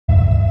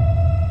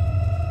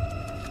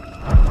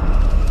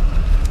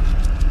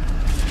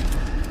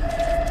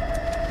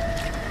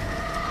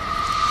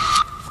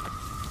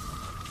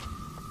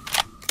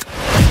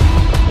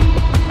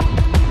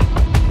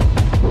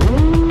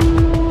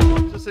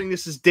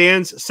This is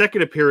Dan's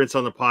second appearance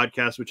on the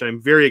podcast, which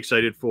I'm very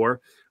excited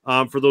for.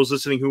 For those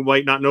listening who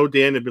might not know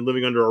Dan, have been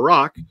living under a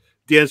rock.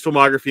 Dan's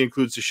filmography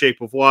includes The Shape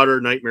of Water,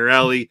 Nightmare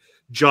Alley,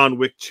 John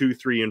Wick 2,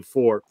 3, and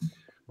 4.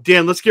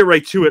 Dan, let's get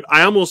right to it.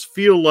 I almost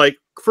feel like,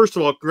 first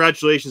of all,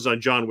 congratulations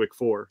on John Wick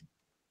 4.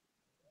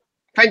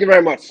 Thank you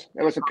very much.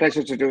 It was a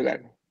pleasure to do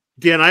that.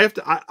 Dan,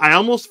 I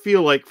almost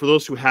feel like, for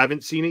those who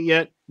haven't seen it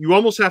yet, you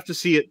almost have to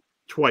see it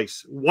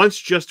twice. Once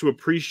just to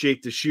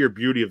appreciate the sheer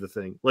beauty of the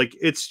thing. Like,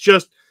 it's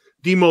just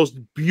the most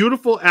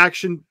beautiful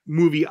action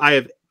movie I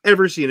have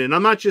ever seen. And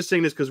I'm not just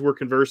saying this because we're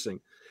conversing.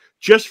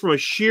 Just from a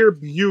sheer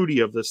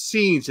beauty of the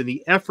scenes and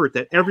the effort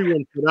that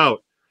everyone put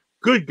out.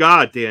 Good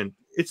God, Dan.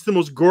 It's the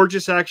most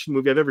gorgeous action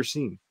movie I've ever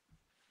seen.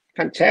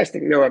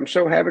 Fantastic. No, I'm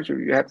so happy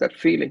you have that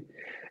feeling.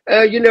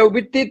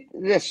 We did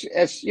this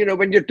as,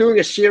 when you're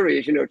doing a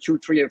series, 2,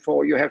 3, and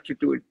 4, you have to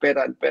do it better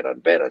and better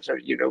and better. So,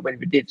 when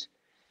we did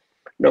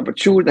number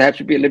 2, they have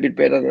to be a little bit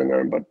better than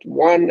number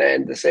 1,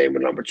 and the same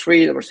with number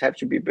 3, they must have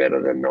to be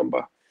better than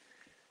number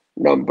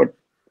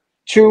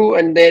 2.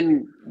 And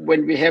then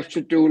when we have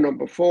to do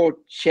number 4,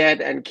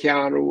 Chad and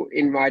Keanu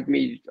invite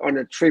me on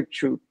a trip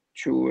to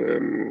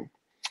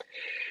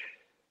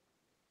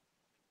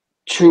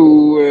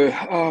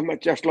I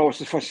just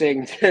lost it for a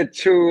second.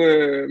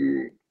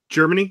 to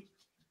Germany?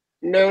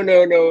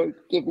 No.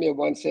 Give me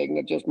 1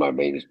 second. Just my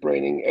brain is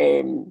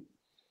braining.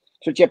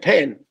 To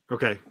Japan.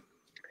 Okay.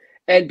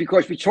 And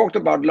because we talked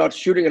about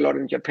shooting a lot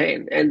in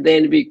Japan, and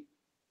then we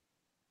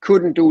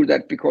couldn't do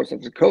that because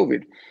of the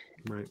COVID.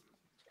 Right.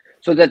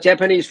 So the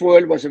Japanese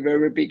world was a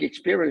very big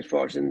experience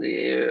for us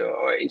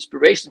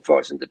inspiration for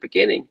us in the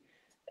beginning.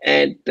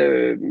 And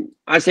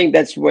I think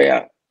that's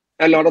where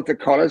a lot of the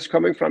colors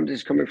coming from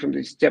this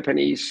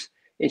Japanese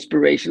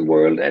inspiration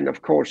world. And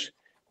of course,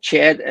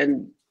 Chad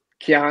and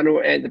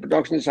Keanu and the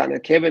production designer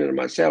Kevin and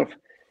myself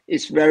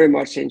is very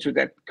much into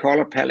that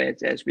color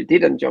palette as we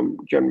did on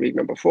John Wick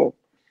number 4.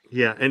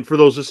 Yeah, and for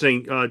those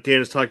listening,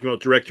 Dan is talking about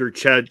director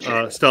Chad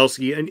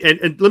Stahelski.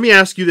 And let me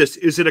ask you this.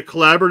 Is it a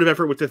collaborative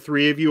effort with the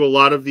three of you?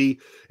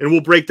 And we'll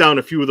break down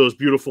a few of those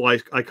beautiful,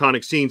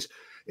 iconic scenes.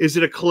 Is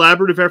it a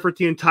collaborative effort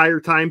the entire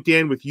time,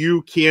 Dan, with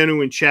you,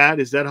 Keanu, and Chad?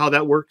 Is that how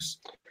that works?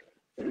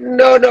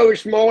 No,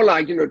 it's more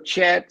like,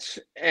 Chad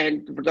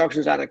and the production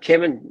designer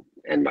Kevin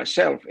and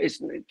myself.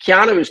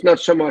 Keanu is not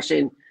so much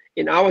in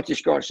our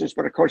discussions,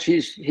 but of course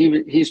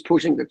he's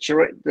pushing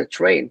the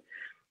train.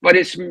 But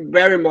it's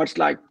very much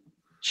like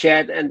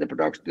Chad and the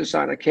production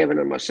designer Kevin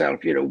and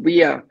myself.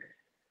 We are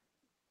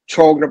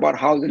talking about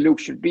how the look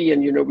should be,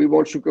 and we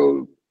want to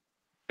go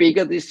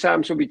bigger this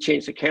time, so we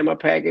changed the camera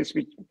package.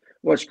 We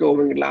was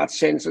going with large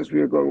sensors.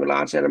 We were going with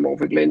large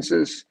anamorphic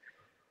lenses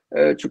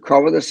to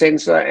cover the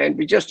sensor, and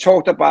we just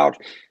talked about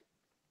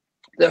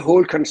the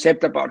whole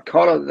concept about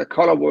color. The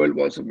color world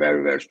was a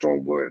very, very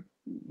strong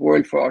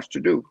world for us to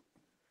do.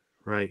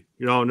 Right.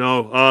 No.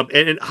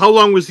 And how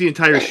long was the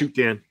entire shoot,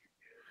 Dan?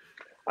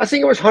 I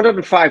think it was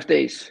 105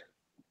 days.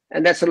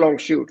 And that's a long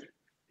shoot.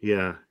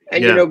 Yeah.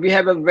 And, we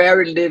have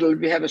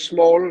a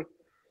small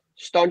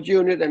stunt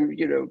unit,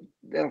 and,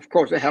 of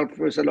course, they help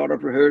with a lot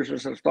of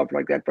rehearsals and stuff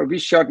like that. But we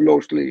shot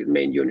mostly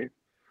main unit.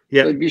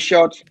 Yeah. So we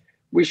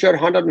shot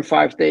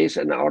 105 days,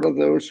 and out of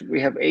those,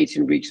 we have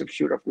 18 weeks of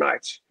shoot of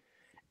nights.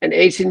 And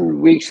 18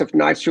 weeks of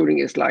night shooting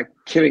is like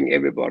killing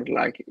everybody.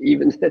 Like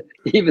even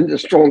the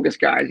strongest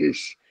guys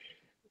is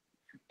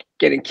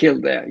getting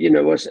killed there.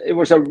 It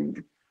was a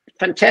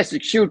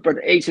fantastic shoot, but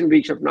 18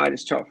 weeks of night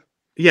is tough.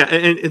 Yeah,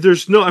 and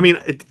there's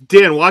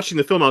Dan, watching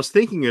the film, I was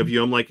thinking of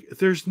you. I'm like,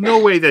 there's no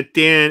way that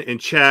Dan and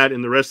Chad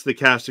and the rest of the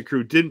cast and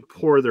crew didn't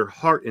pour their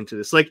heart into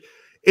this. Like,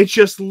 it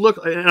just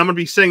looked, and I'm going to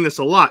be saying this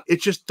a lot,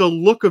 it's just the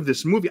look of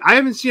this movie. I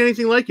haven't seen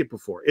anything like it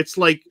before. It's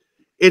like,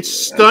 it's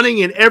stunning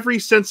in every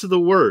sense of the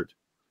word.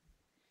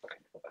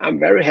 I'm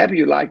very happy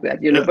you like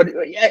that, But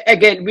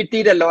again, we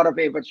did a lot of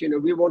efforts.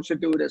 We want to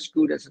do it as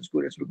good as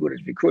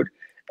we could.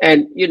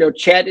 And,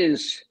 Chad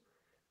is...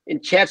 In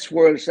Chad's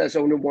world, there's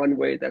only one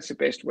way. That's the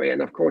best way.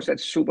 And of course,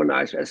 that's super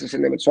nice as a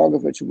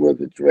cinematographer to work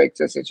with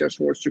directors that just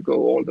wants to go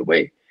all the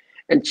way.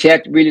 And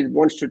Chad really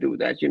wants to do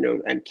that,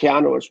 and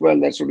Keanu as well.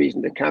 That's the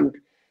reason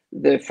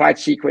the fight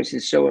sequence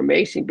is so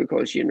amazing,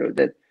 because,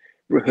 that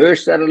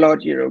rehearsed that a lot.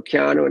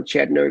 Keanu and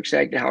Chad know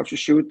exactly how to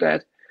shoot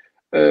that.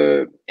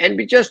 And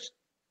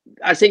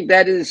I think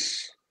that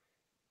is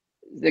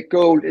the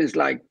goal, is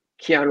like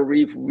Keanu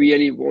Reeves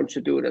really wants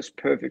to do it as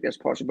perfect as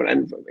possible.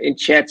 And in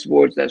Chad's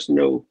words,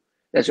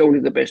 that's only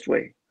the best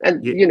way.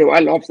 And, I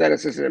love that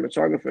as a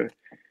cinematographer.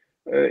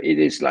 It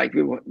is like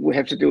we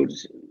have to do it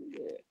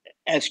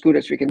as good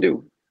as we can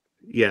do.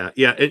 Yeah.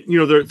 And,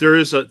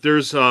 there's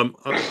I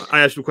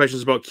asked you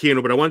questions about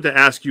Keanu, but I wanted to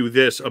ask you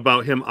this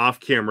about him off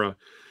camera.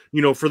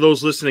 For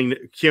those listening,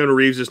 Keanu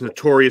Reeves is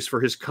notorious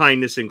for his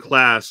kindness in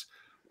class.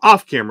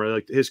 Off camera,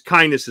 like, his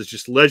kindness is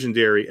just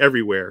legendary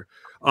everywhere.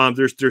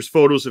 There's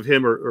photos of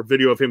him or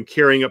video of him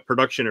carrying up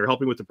production or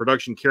helping with the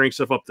production, carrying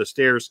stuff up the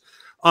stairs.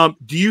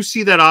 Do you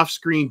see that off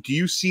screen? Do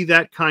you see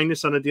that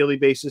kindness on a daily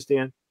basis,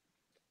 Dan?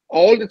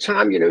 All the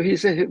time.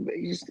 He's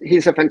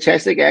a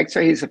fantastic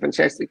actor. He's a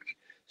fantastic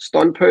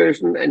stunt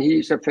person, and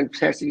he's a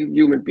fantastic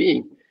human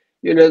being.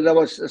 You know, there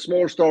was a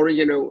small story,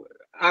 you know,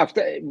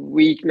 after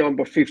week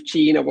number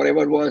 15 or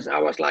whatever it was, I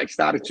was like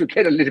starting to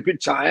get a little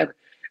bit tired.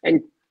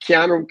 And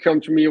Keanu come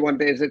to me one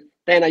day and said,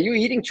 Dan, are you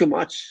eating too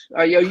much?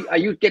 Are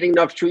you getting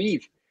enough to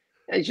eat?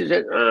 And she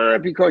said,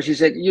 because she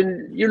said,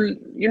 you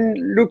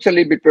looked a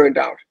little bit burned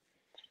out.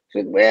 I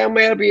said, well,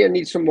 maybe I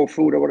need some more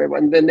food or whatever.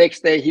 And the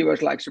next day he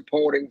was like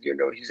supporting, you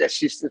know, his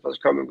assistant was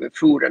coming with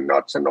food and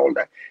nuts and all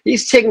that.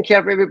 He's taking care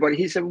of everybody.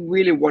 He's a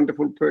really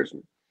wonderful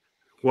person.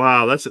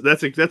 Wow, that's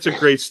a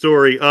great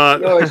story.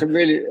 No, it's a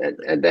really,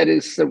 and that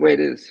is the way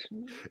it is.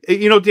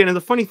 You know, Dan, and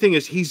the funny thing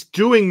is he's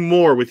doing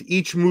more with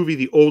each movie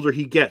the older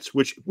he gets,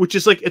 which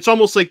is like, it's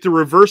almost like the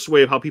reverse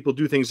way of how people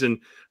do things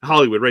in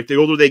Hollywood, right? The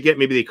older they get,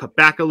 maybe they cut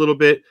back a little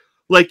bit.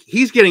 Like,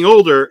 he's getting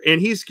older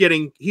and he's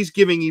giving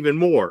even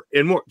more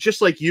and more,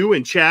 just like you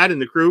and Chad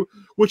and the crew,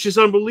 which is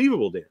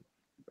unbelievable, Dan.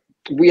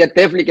 We are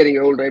definitely getting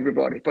older,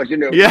 everybody, but you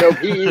know,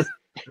 he is.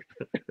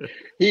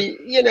 He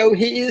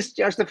is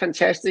just a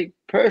fantastic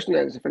person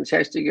and a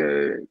fantastic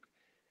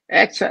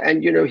actor,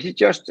 and you know, he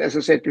just, as I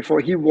said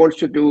before, he wants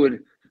to do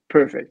it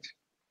perfect.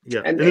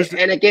 Yeah, and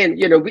again,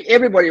 you know,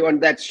 everybody on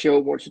that show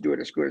wants to do it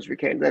as good as we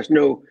can. There's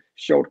no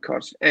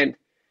shortcuts, and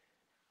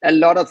a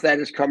lot of that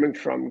is coming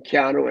from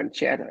Keanu and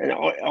Chad, and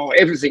or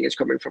everything is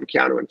coming from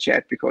Keanu and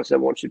Chad because they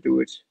want to do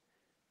it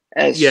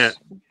as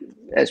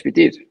we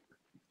did.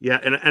 Yeah,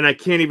 and I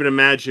can't even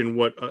imagine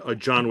what a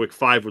John Wick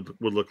 5 would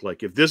look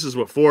like. If this is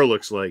what 4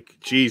 looks like,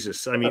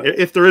 Jesus. I mean,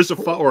 if there is a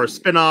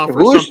spin-off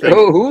or something.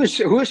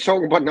 Who's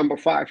talking about number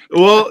 5?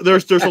 Well,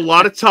 there's a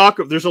lot of talk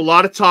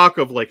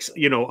of like,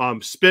 you know,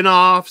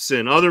 spin-offs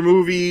and other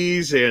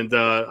movies, and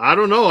I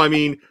don't know. I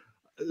mean,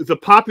 the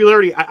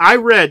popularity, I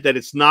read that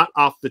it's not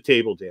off the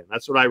table, Dan.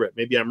 That's what I read.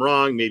 Maybe I'm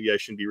wrong. Maybe I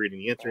shouldn't be reading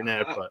the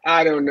internet. But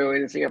I don't know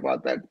anything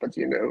about that. But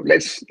you know,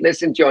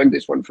 let's enjoy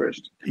this one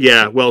first.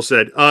 Yeah, well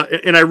said.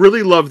 And I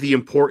really love the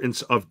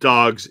importance of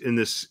dogs in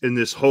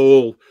this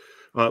whole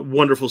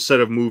wonderful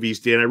set of movies,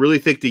 Dan. I really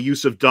think the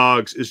use of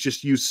dogs is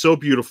just used so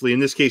beautifully. In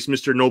this case,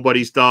 Mr.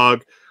 Nobody's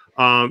dog.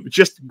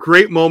 Just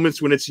great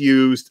moments when it's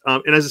used.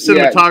 And as a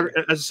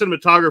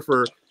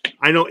cinematographer,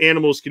 I know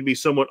animals can be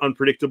somewhat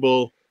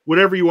unpredictable.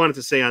 Whatever you wanted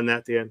to say on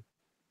that, Dan.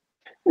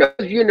 No,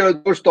 you know,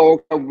 those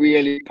dogs are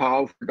really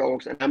powerful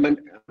dogs, and I'm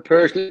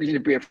personally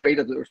be afraid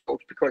of those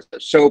dogs because they're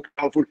so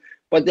powerful,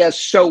 but they're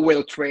so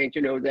well trained.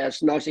 You know,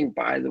 there's nothing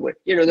by the way.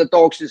 You know, the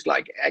dogs is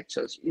like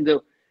actors. You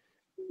know,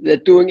 they're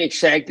doing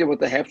exactly what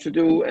they have to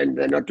do, and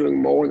they're not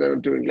doing more, they're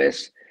not doing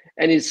less.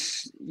 And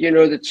it's, you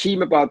know, the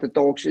team about the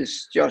dogs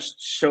is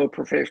just so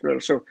professional.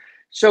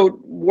 So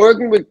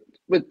working with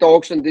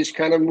dogs in this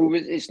kind of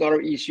movies is not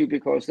an issue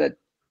because they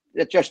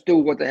just do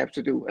what they have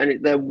to do,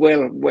 and they're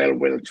well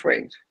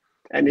trained,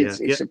 and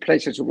it's a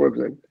pleasure to work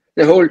with them.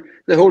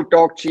 The whole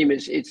dog team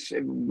it's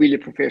a really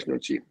professional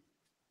team.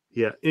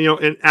 Yeah, you know,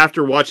 and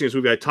after watching this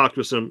movie, I talked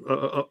with some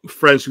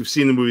friends who've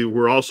seen the movie who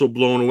were also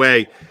blown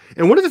away.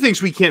 And one of the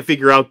things we can't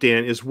figure out,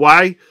 Dan, is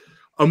why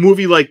a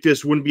movie like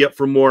this wouldn't be up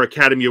for more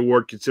Academy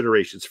Award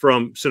considerations,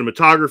 from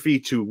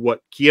cinematography to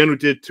what Keanu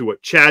did, to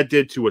what Chad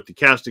did, to what the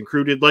cast and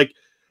crew did. Like,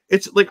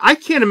 it's like, I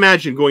can't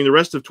imagine going the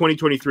rest of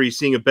 2023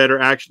 seeing a better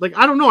action. Like,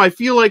 I don't know. I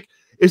feel like,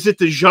 is it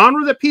the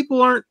genre that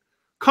people aren't?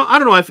 I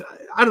don't know.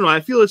 I don't know. I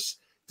feel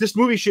this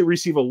movie should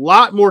receive a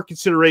lot more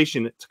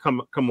consideration to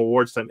come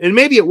awards time, and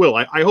maybe it will.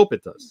 I hope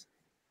it does.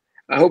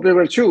 I hope it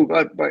will too.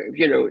 But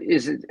you know,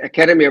 is it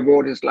Academy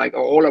Award is like, or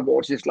all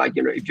awards is like,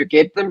 you know, if you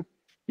get them,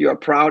 you are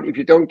proud. If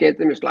you don't get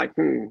them, it's like,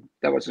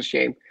 that was a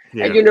shame.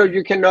 Yeah. And you know,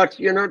 you cannot.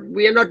 You know,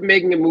 we are not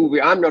making a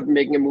movie. I'm not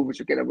making a movie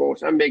to get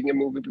awards. I'm making a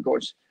movie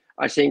because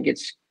I think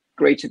it's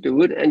great to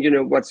do it. And you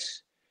know,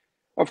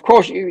 of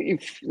course,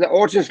 if the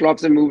audience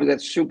loves the movie,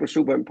 that's super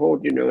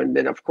important. You know, and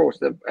then of course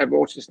the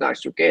awards is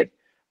nice to get.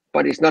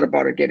 But it's not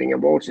about getting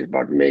awards. It's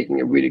about making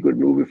a really good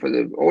movie for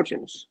the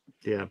audience.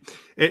 Yeah.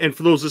 And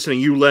for those listening,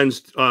 you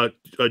lensed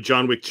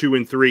John Wick 2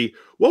 and 3.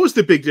 What was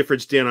the big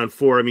difference, Dan, on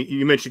 4? I mean,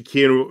 you mentioned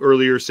Keanu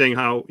earlier saying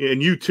how,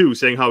 and you too,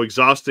 saying how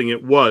exhausting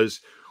it was.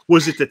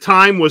 Was it the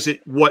time? Was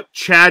it what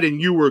Chad and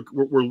you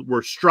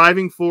were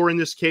striving for in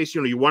this case?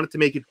 You know, you wanted to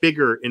make it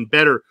bigger and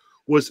better.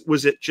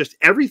 Was it just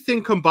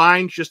everything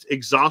combined just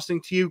exhausting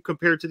to you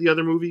compared to the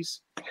other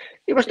movies?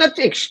 It was not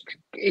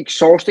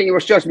exhausting. It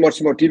was just much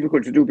more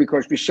difficult to do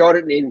because we shot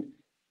it in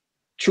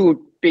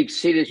 2 big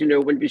cities. You know,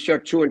 when we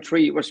shot 2 and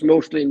 3, it was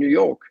mostly in New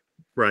York.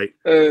 Right.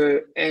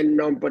 And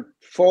number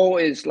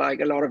 4 is like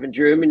a lot of in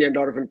Germany and a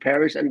lot of in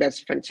Paris, and that's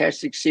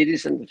fantastic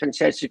cities and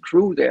fantastic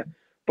crew there.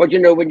 But you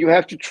know, when you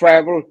have to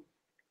travel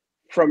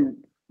from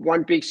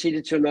one big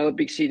city to another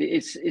big city,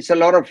 it's a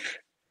lot of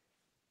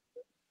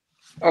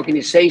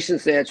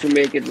organizations there to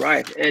make it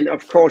right. And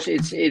of course,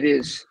 it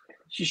is.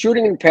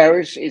 Shooting in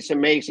Paris, it's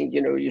amazing.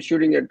 You know, you're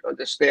shooting on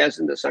the stairs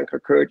in the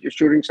Sacré-Cœur. You're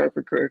shooting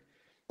Sacré-Cœur.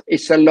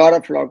 It's a lot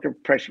of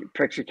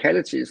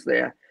practicalities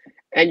there,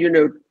 and you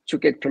know, to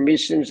get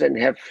permissions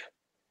and have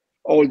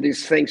all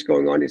these things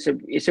going on,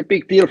 it's a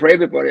big deal for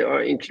everybody,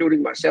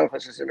 including myself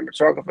as a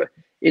cinematographer.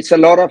 It's a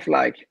lot of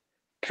like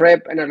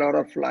prep and a lot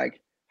of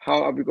like,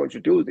 how are we going to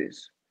do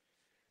this?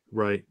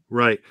 Right,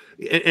 right.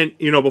 And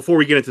you know, before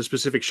we get into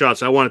specific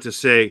shots, I wanted to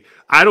say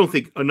I don't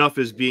think enough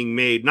is being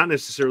made, not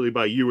necessarily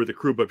by you or the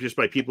crew, but just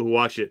by people who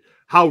watch it,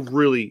 how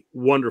really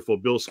wonderful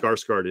Bill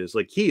Skarsgård is.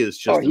 Like he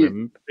is Oh,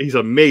 just he's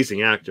an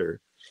amazing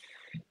actor.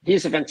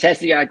 he's a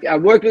fantastic actor. I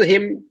worked with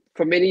him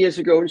for many years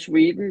ago in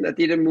Sweden. I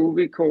did a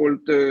movie called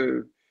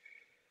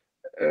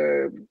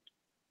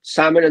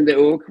Simon and the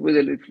Oak with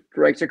a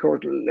director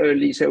called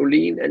Lisa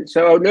Olin, and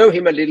so I know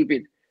him a little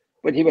bit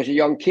when he was a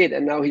young kid,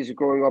 and now he's a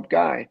growing up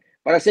guy.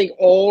 But I think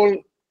all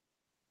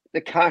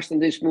the cast in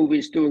this movie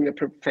is doing a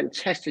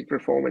fantastic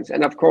performance,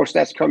 and of course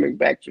that's coming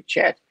back to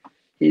Chad.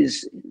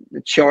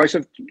 The choice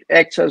of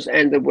actors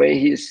and the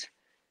way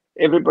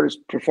everybody's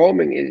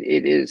performing.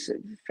 It is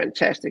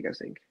fantastic, I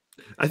think.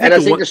 I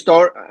think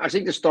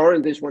the story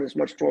in this one is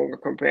much stronger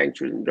comparing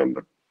to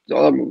the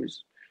other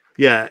movies.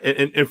 Yeah,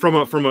 and from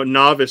a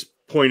novice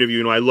point of view,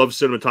 you know, I love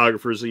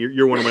cinematographers.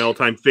 You're one of my all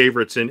time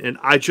favorites, and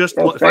I just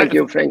thank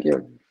you.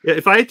 Yeah,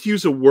 if I had to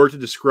use a word to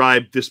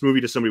describe this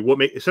movie to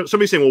somebody,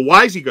 somebody saying, well,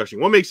 why is he gushing?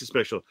 What makes it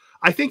special?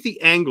 I think the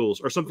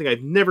angles are something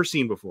I've never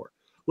seen before.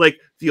 Like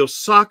the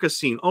Osaka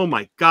scene. Oh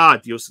my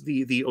God,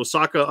 the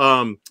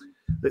Osaka,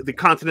 the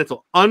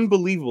Continental,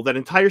 unbelievable. That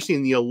entire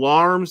scene, the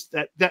alarms,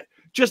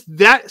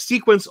 that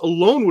sequence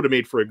alone would have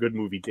made for a good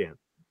movie, Dan.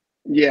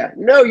 Yeah,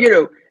 no, you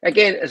know,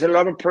 again, there's a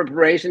lot of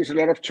preparations, a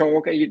lot of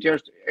talk, and you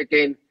just,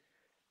 again,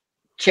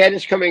 Chad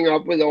is coming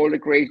up with all the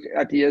great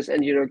ideas,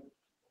 and, you know,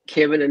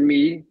 Kevin and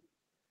me,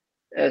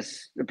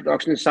 as the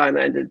production designer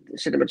and the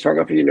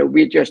cinematographer, you know,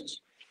 we're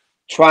just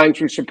trying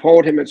to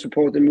support him and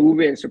support the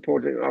movie and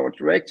supporting our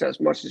director as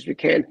much as we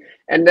can.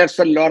 And that's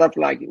a lot of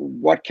like,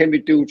 what can we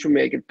do to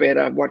make it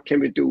better? What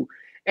can we do?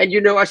 And, you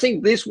know, I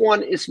think this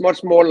one is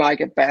much more like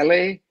a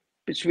ballet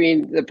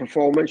between the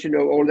performance, you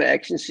know, all the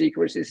action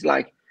sequences,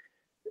 like,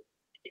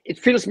 it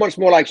feels much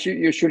more like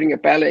you're shooting a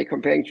ballet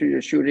comparing to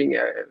you're shooting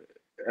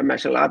a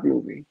martial art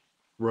movie.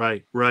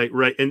 Right.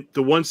 And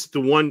the one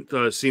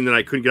scene that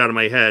I couldn't get out of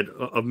my head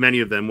of many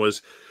of them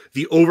was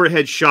the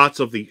overhead shots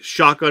of the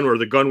shotgun or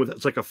the gun with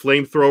it's like a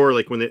flamethrower,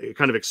 like when it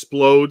kind of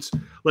explodes.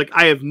 Like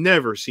I have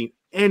never seen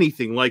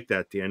anything like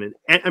that, Dan.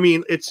 And I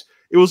mean, it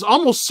was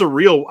almost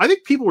surreal. I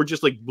think people were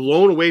just like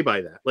blown away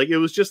by that. Like it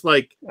was just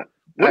like,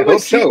 what am I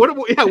seeing? What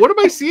am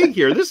I seeing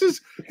here? This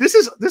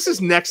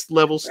is next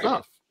level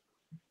stuff.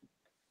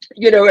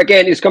 You know,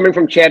 again, it's coming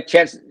from Chad.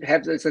 Chad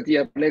has this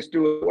idea, let's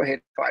do an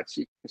overhead fight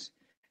sequence.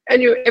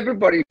 And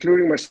everybody,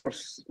 including myself,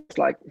 was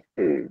like,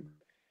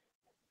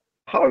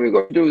 how are we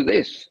going to do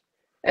this?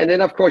 And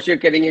then, of course, you're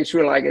getting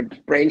into like a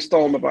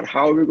brainstorm about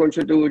how are we going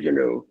to do it, you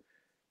know.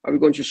 Are we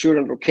going to shoot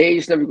on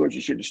location? Are we going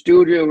to shoot in the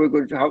studio? Are we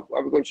going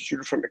to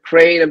shoot it from a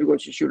crane? Are we going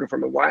to shoot it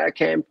from a wire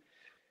cam?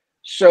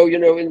 So, you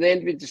know, in the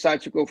end, we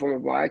decided to go from a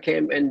wire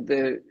cam, and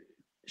the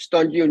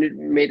stunt unit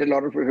made a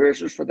lot of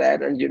rehearsals for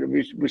that, and you know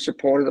we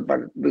supported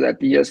about with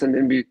ideas, and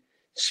then we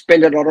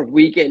spent a lot of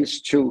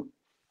weekends to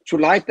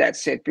light that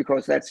set,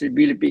 because that's a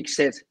really big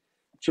set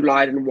to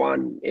light in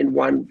one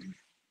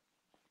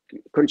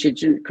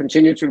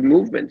continuous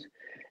movement,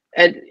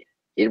 and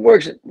it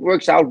works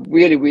out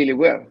really, really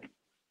well.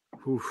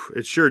 Oof,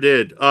 it sure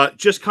did.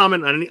 Just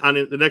comment on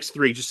the next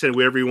three. Just say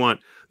whatever you want.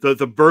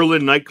 The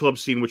Berlin nightclub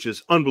scene, which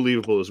is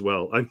unbelievable as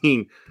well. I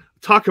mean,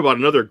 talk about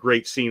another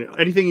great scene.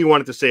 Anything you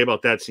wanted to say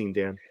about that scene,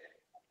 Dan?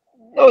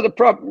 No, not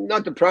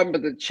the problem,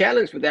 but the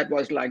challenge with that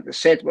was like the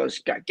set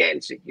was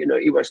gigantic. You know,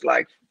 it was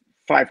like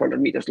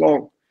 500 meters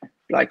long,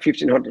 like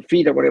 1,500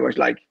 feet or whatever it was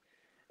like,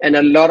 and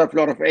a lot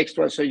of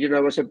extras. So, you know,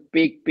 it was a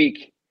big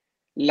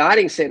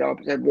lighting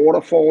setup, that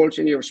waterfalls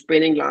and, you know,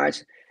 spinning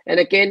lights. And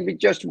again, we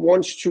just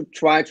want to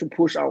try to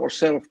push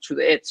ourselves to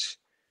the edge.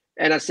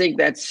 And I think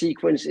that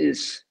sequence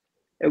is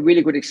a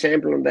really good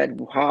example on that,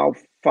 how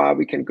far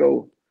we can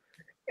go.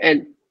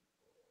 And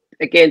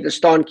again, the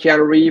stunt,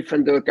 Keanu Reeves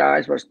and the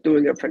guys was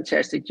doing a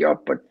fantastic job.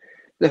 But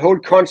the whole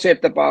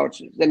concept about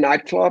the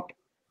nightclub,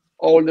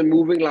 all the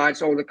moving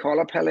lights, all the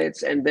color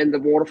palettes, and then the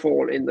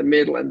waterfall in the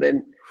middle, and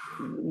then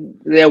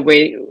they're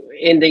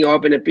ending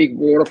up in a big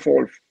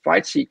waterfall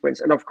fight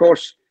sequence. And of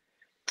course,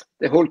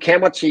 the whole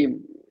camera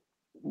team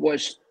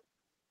was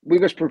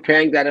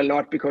preparing that a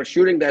lot, because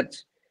shooting that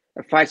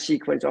a fight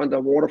sequence on the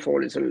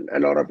waterfall is a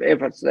lot of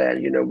efforts there,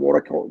 you know,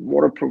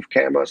 waterproof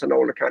cameras and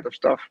all the kind of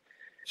stuff.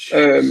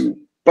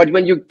 But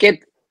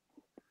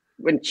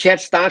when Chad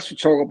starts to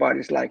talk about it,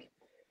 it's like,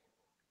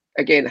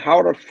 again,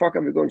 how the fuck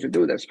are we going to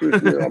do that?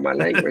 Excuse me on my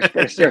language,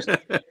 but it's just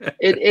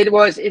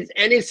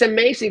it's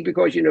amazing,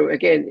 because, you know,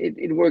 again,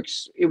 it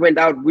works. It went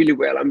out really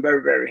well. I'm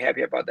very, very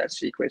happy about that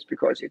sequence,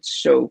 because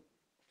it's so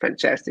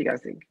fantastic, I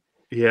think.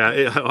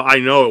 Yeah, I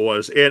know it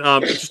was.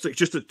 And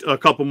just a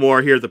couple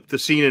more here. The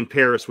scene in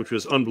Paris, which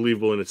was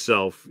unbelievable in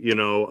itself. You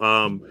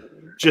know,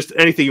 just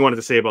anything you wanted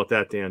to say about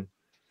that, Dan?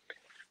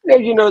 No,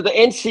 you know, the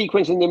end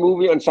sequence in the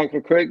movie on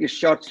Sacré-Cœur is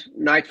shot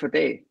night for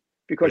day,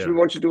 because we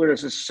want to do it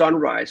as a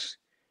sunrise.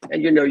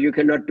 And, you know, you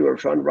cannot do a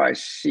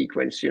sunrise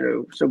sequence, you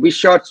know. So we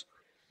shot,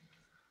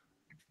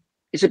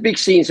 it's a big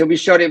scene. So we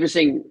shot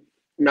everything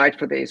night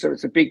for day. So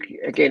it's a big,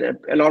 again,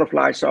 a lot of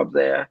lights up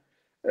there.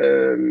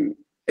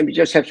 and we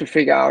just have to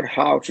figure out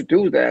how to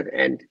do that.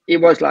 And it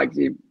was like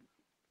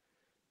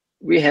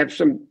we have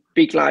some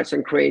big lights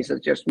and cranes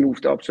that just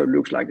moved up, so it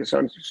looks like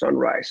the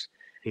sunrise.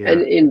 Yeah.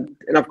 And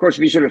of course,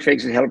 visual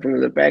effects is helping in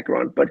the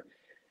background. But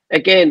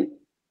again,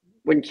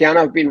 when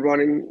Keanu have been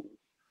running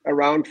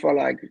around for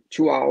like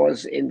 2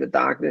 hours in the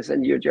darkness,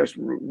 and you're just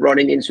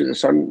running into the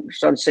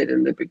sunset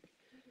and the big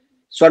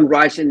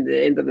sunrise in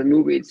the end of the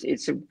movie,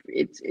 it's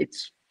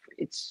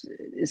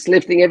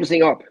lifting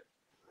everything up.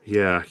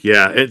 Yeah,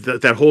 yeah.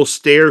 That whole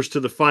stairs to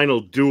the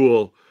final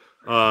duel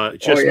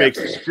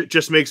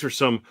just makes for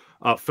some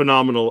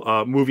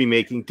phenomenal movie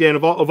making. Dan,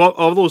 of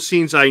all those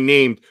scenes I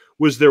named,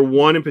 was there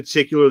one in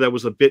particular that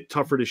was a bit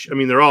tougher to shoot? I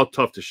mean, they're all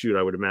tough to shoot,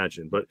 I would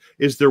imagine, but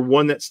is there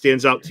one that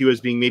stands out to you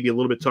as being maybe a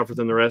little bit tougher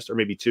than the rest, or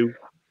maybe two?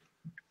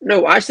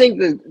 No, I think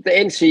the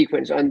end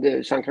sequence on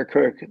the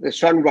Sankra, the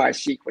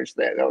sunrise sequence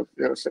there,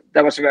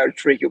 that was a very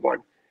tricky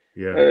one.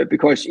 Yeah.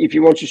 Because if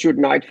you want to shoot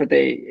night for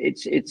day,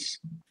 it's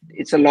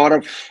a lot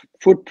of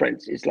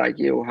footprints. It's like,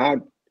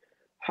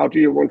 how do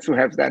you want to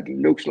have that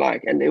looks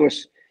like? And it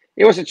was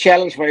a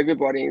challenge for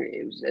everybody,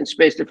 and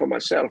especially for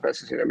myself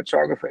as a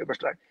cinematographer. It was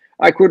like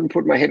I couldn't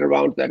put my head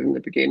around that in the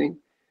beginning,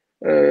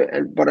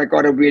 but I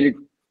got a great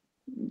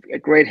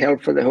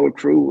help for the whole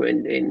crew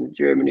in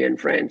Germany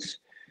and France.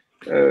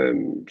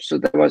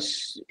 So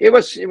it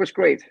was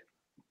great.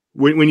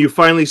 When you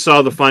finally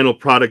saw the final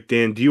product,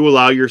 Dan, do you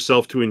allow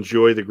yourself to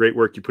enjoy the great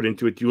work you put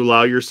into it? Do you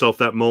allow yourself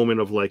that moment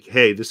of like,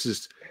 hey, this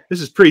is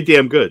pretty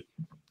damn good?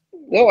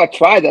 No, I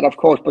tried that, of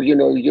course, but I'm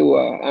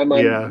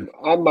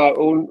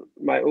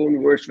my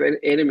own worst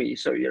enemy.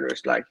 So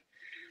it's like,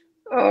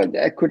 oh,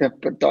 I could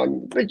have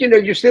done, but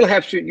you still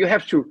have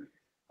to,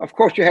 of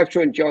course, you have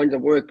to enjoy the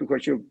work,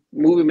 because your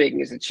movie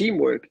making is a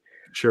teamwork.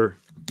 Sure.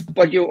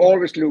 But you're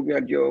always looking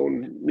at your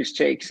own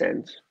mistakes,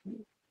 and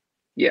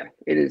yeah,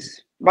 it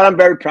is. But I'm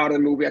very proud of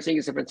the movie. I think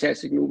it's a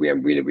fantastic movie.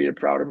 I'm really, really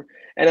proud of it.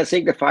 And I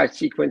think the fight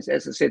sequence,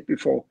 as I said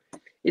before,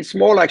 it's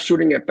more like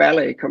shooting a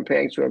ballet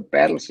comparing to a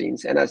battle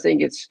scenes. And I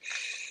think it's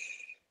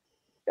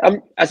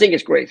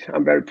great.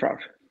 I'm very proud.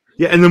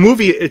 Yeah, and the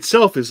movie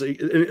itself is,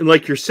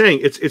 like you're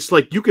saying, it's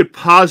like you could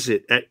pause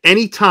it at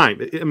any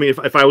time. I mean,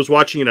 if I was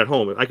watching it at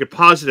home, I could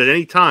pause it at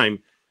any time,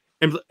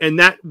 and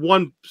that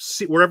one,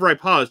 wherever I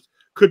paused,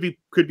 could be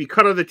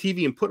cut out of the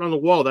TV and put on the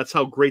wall. That's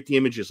how great the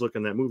images look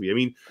in that movie. I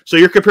mean, so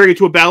you're comparing it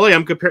to a ballet.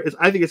 I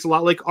think it's a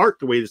lot like art,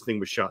 the way this thing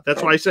was shot.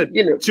 That's why I said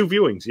 2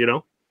 viewings.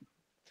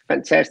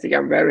 Fantastic.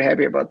 I'm very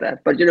happy about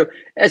that. But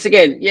as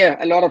again,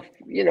 a lot of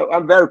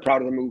I'm very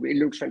proud of the movie. It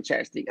looks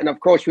fantastic, and of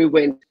course we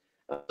went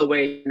the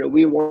way.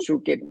 We want to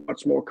get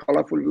much more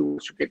colorful. We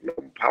want to get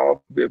more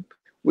powerful.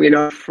 We're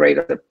not afraid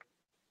of the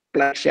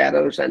black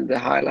shadows and the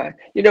highlight.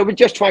 We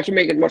just try to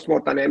make it much more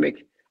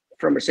dynamic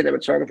from a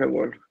cinematographer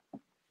world.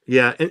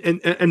 Yeah,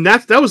 and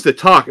that was the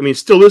talk. I mean,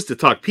 still is the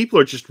talk. People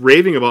are just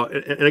raving about,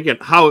 and again,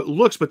 how it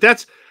looks. But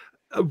that's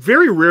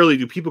very rarely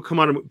do people come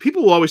on.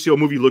 People will always say, "Oh,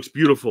 movie looks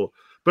beautiful,"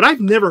 but I've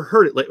never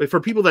heard it. Like, for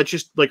people that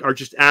just are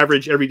just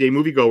average everyday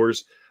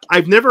moviegoers,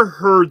 I've never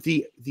heard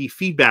the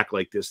feedback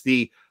like this.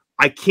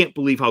 I can't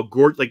believe how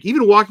gorgeous. Like,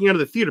 even walking out of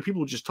the theater,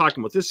 people are just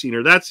talking about this scene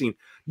or that scene.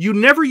 You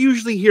never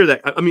usually hear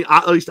that. I mean,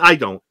 at least I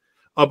don't,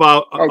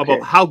 about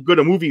how good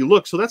a movie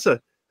looks. So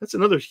that's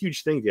another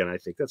huge thing, Dan. I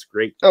think that's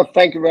great. Oh,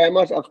 thank you very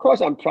much. Of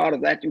course, I'm proud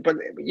of that. But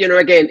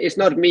again, it's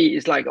not me.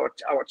 It's like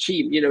our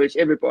team. It's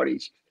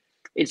everybody's.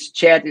 It's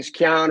Chad, it's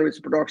Keanu,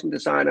 it's production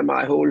designer,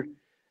 my whole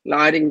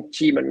lighting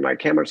team, and my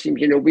camera team.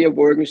 We are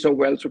working so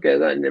well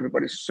together, and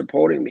everybody's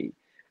supporting me.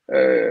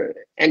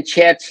 And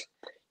Chad,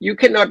 you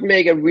cannot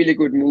make a really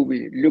good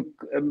movie look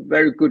a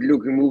very good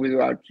looking movie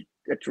without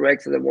a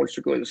director that wants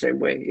to go the same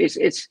way.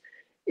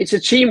 It's a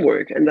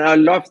teamwork, and I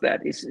love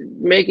that. It's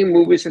making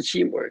movies a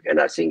teamwork, and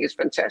I think it's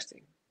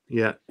fantastic.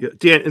 Yeah.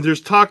 Dan, and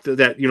there's talk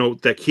that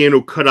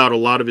Keanu cut out a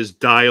lot of his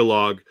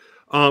dialogue.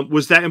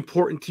 Was that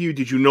important to you?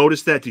 Did you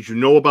notice that? Did you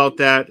know about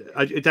that?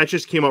 That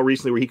just came out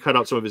recently, where he cut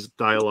out some of his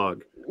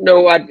dialogue.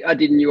 No, I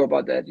didn't know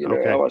about that.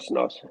 Okay. I was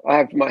not. I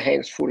have my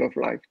hands full of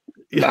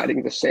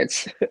lighting the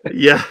sets.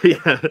 Yeah.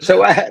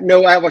 So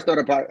I was not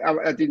about.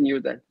 I didn't know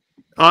that.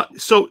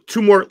 So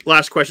 2 more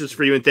last questions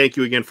for you, and thank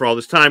you again for all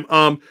this time.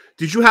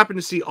 Did you happen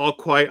to see All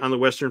Quiet on the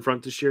Western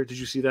Front this year? Did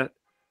you see that?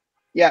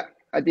 Yeah,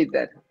 I did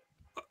that.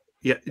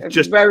 Yeah,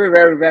 just very,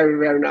 very, very,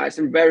 very nice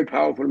and very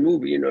powerful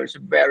movie. It's a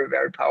very,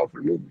 very powerful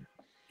movie.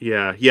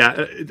 Yeah.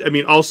 I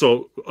mean,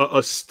 also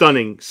a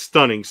stunning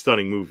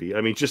movie.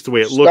 I mean, just the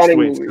way it looks, the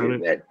way it's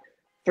done.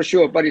 For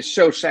sure, but it's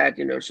so sad,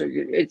 So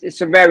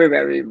it's a very,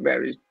 very,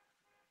 very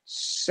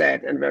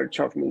sad and very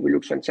tough movie. It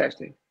looks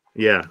fantastic.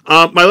 Yeah.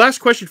 My last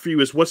question for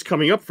you is, what's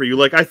coming up for you?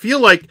 Like, I feel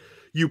like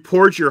you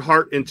poured your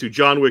heart into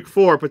John Wick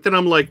 4, but then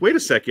I'm like, wait a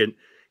second,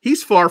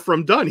 he's far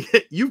from done.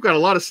 You've got a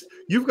lot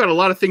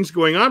of things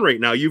going on right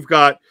now. You've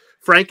got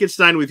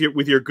Frankenstein with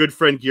your good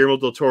friend Guillermo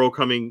del Toro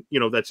coming,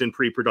 that's in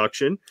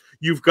pre-production.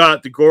 You've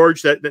got The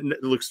Gorge that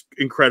looks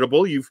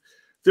incredible. You've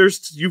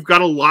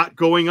got a lot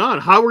going on.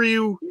 How are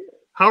you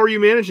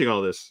managing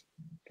all this?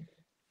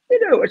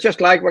 I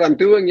just like what I'm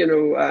doing.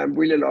 I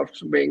really love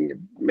to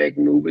make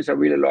movies. I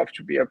really love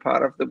to be a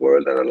part of the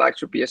world, and I like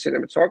to be a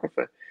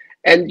cinematographer.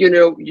 And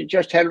you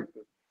just have,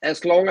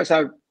 as long as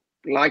I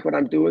like what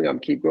I'm doing, I'm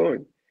keep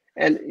going.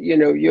 And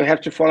you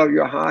have to follow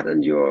your heart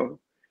and your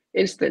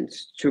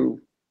instincts too.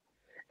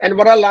 And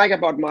what I like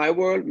about my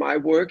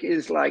work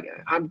is like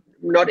I'm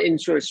not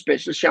into a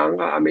special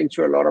genre. I'm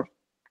into a lot of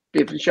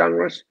different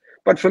genres.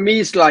 But for me,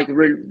 it's like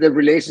the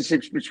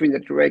relationships between the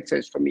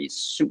directors. For me, is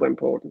super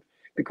important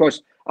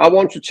because I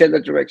want to tell the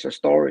director's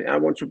story. I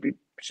want to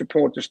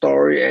support the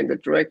story and the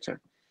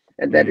director,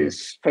 and that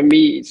is for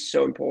me, it's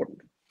so important.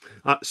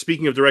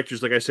 Speaking of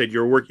directors, like I said,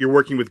 you're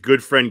working with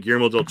good friend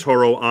Guillermo del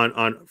Toro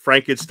on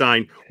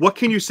Frankenstein. What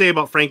can you say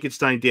about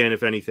Frankenstein, Dan,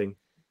 if anything?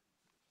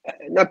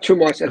 Not too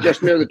much. I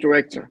just know the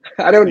director.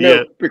 I don't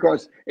know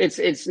because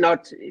it's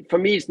not for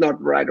me. It's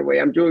not right away.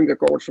 I'm doing the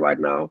Gorge right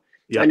now,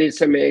 and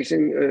it's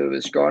amazing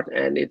with Scott,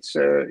 and it's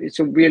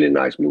a really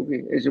nice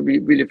movie. It's a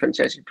really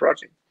fantastic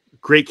project.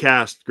 Great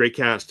cast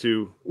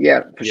too.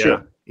 Yeah, for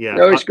sure. Yeah,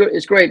 no, it's good.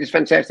 It's great. It's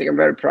fantastic. I'm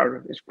very proud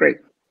of it. It's great.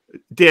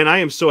 Dan, I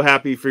am so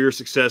happy for your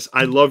success.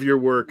 I love your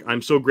work.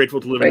 I'm so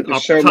grateful to live in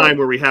a time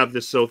where we have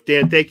this. So,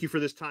 Dan, thank you for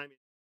this time.